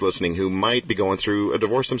Christians listening who might be going through a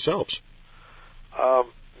divorce themselves?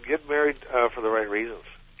 Get married for the right reasons.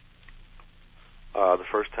 The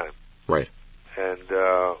first time. Right. And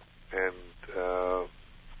go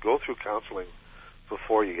through counseling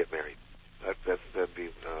before you get married. That'd be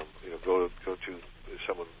go to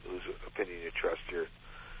someone whose opinion you trust, your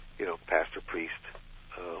pastor, priest,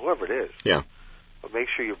 whoever it is. Yeah. But make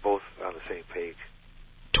sure you're both on the same page.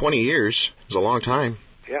 20 years is a long time.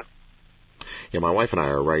 Yeah. Yeah, my wife and I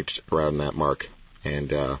are right around that mark.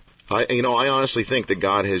 And I honestly think that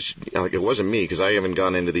God has, it wasn't me, because I haven't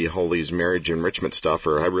gone into these marriage enrichment stuff,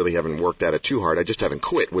 or I really haven't worked at it too hard. I just haven't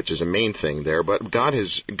quit, which is a main thing there. But God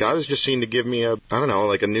has just seemed to give me a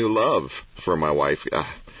new love for my wife.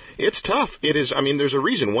 It's tough. It is. I mean, there's a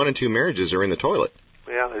reason 1 and 2 marriages are in the toilet.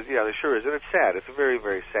 Yeah, there sure is. And it's sad. It's a very,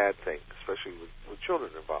 very sad thing, especially with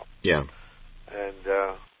children involved. Yeah. And,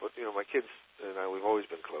 but, my kids and I, we've always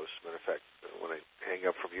been close. Matter of fact, when I hang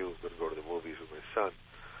up from you, I'm going to go to the movies with my son.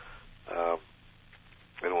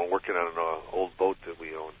 And we're working on an old boat that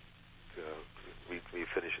we own.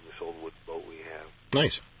 Refinishing this old wood boat we have.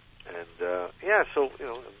 Nice. And, so,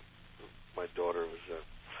 my daughter was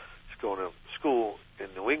going to school in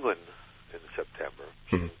New England in September.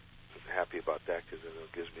 Mm-hmm. I'm happy about that because it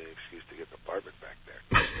gives me an excuse to get an apartment back there.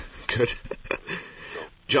 Good.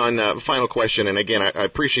 John, final question, and again, I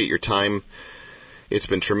appreciate your time. It's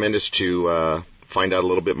been tremendous to find out a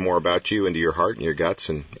little bit more about you, into your heart and your guts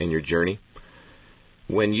and your journey.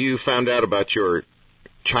 When you found out about your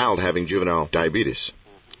child having juvenile diabetes.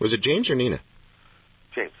 Was it James or Nina?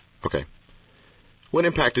 James. Okay. What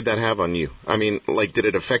impact did that have on you? I mean, like, did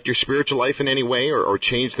it affect your spiritual life in any way or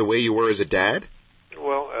change the way you were as a dad?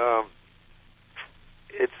 Well,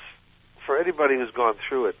 it's for anybody who's gone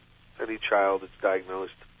through it, any child that's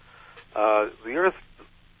diagnosed, the earth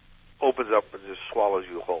opens up and just swallows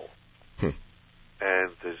you whole. And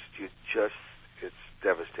it's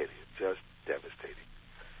devastating. It's just devastating.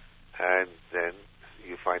 And then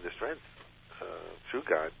you find the strength through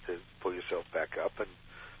God to pull yourself back up and,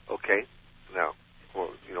 okay, now,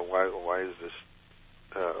 well, why is this,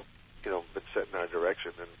 been set in our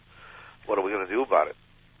direction, and what are we going to do about it?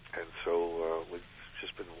 And so we've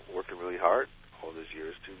just been working really hard all these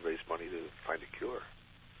years to raise money to find a cure.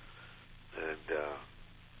 And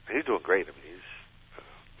he's doing great. I mean, he's a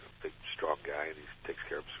big, strong guy, and he takes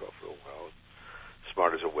care of himself real well.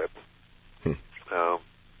 Smart as a whip.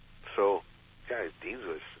 So, yeah, Dean's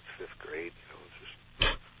was in 5th grade. Just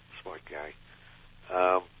a smart guy.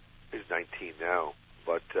 He's 19 now.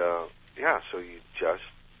 But, so you just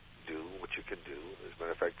do what you can do. As a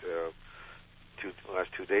matter of fact, the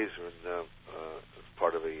last 2 days were in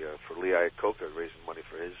part of for Lee Iacocca, raising money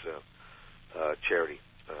for his charity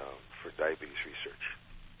for diabetes research.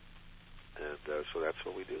 And so that's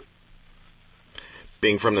what we do.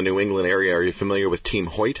 Being from the New England area, are you familiar with Team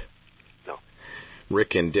Hoyt? No.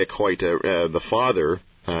 Rick and Dick Hoyt, the father,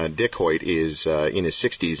 Dick Hoyt, is in his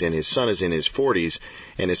 60s, and his son is in his 40s,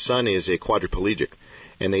 and his son is a quadriplegic.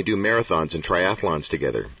 And they do marathons and triathlons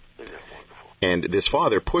together. Isn't that wonderful? And this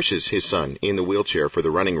father pushes his son in the wheelchair for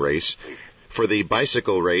the running race. For the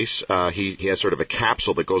bicycle race, he has sort of a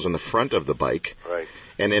capsule that goes on the front of the bike. Right.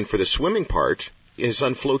 And then for the swimming part, his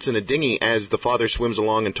son floats in a dinghy as the father swims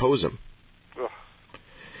along and tows him. Ugh.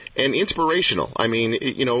 And inspirational. I mean,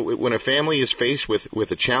 when a family is faced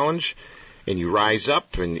with a challenge, and you rise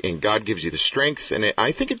up, and God gives you the strength, and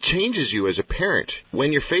I think it changes you as a parent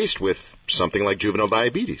when you're faced with something like juvenile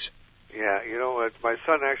diabetes. Yeah, my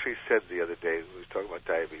son actually said the other day, we was talking about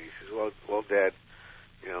diabetes, he says, well, Dad,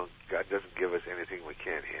 God doesn't give us anything we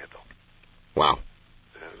can't handle. Wow.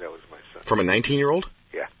 That was my son. From a 19-year-old?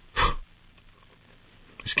 Yeah.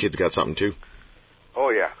 This kid's got something, too. Oh,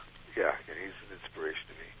 yeah. Yeah, he's an inspiration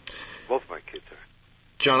to me. Both my kids are.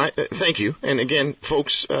 John, thank you. And again,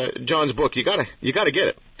 folks, John's book, you gotta get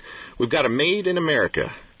it. We've got a Made in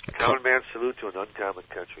America. Common Man's Salute to an Uncommon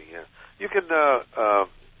Country, yeah. You can go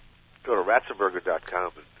to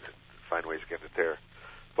Ratzenberger.com and find ways to get it there.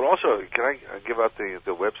 But also, can I give out the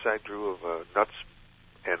website, Drew, of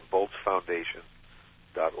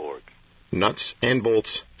nutsandboltsfoundation.org.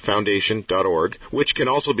 nutsandboltsfoundation.org, which can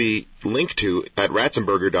also be linked to at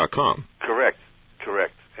Ratzenberger.com. Correct.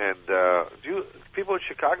 And do people in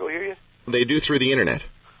Chicago hear you? They do through the internet.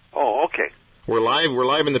 Oh, okay. We're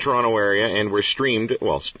live in the Toronto area, and we're streamed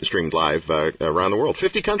live around the world.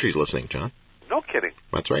 50 countries listening, John. No kidding.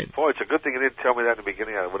 That's right. Boy, it's a good thing you didn't tell me that in the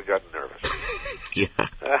beginning. I would have gotten nervous. Yeah.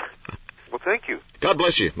 Well, thank you. God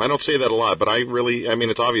bless you. I don't say that a lot, but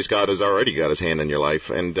it's obvious God has already got his hand in your life,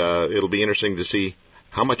 and it'll be interesting to see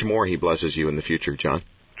how much more he blesses you in the future, John.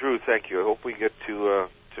 Drew, thank you. I hope we get to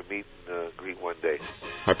meet and greet one day.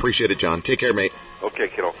 I appreciate it, John. Take care, mate. Okay,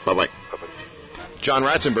 kiddo. Bye-bye. Bye-bye. John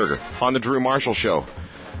Ratzenberger on the Drew Marshall Show.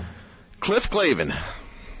 Cliff Clavin.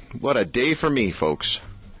 What a day for me, folks.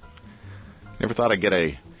 Never thought I'd get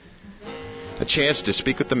a chance to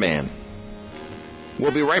speak with the man.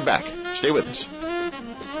 We'll be right back. Stay with us.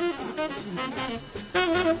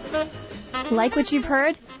 Like what you've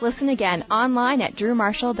heard? Listen again online at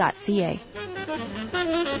drewmarshall.ca.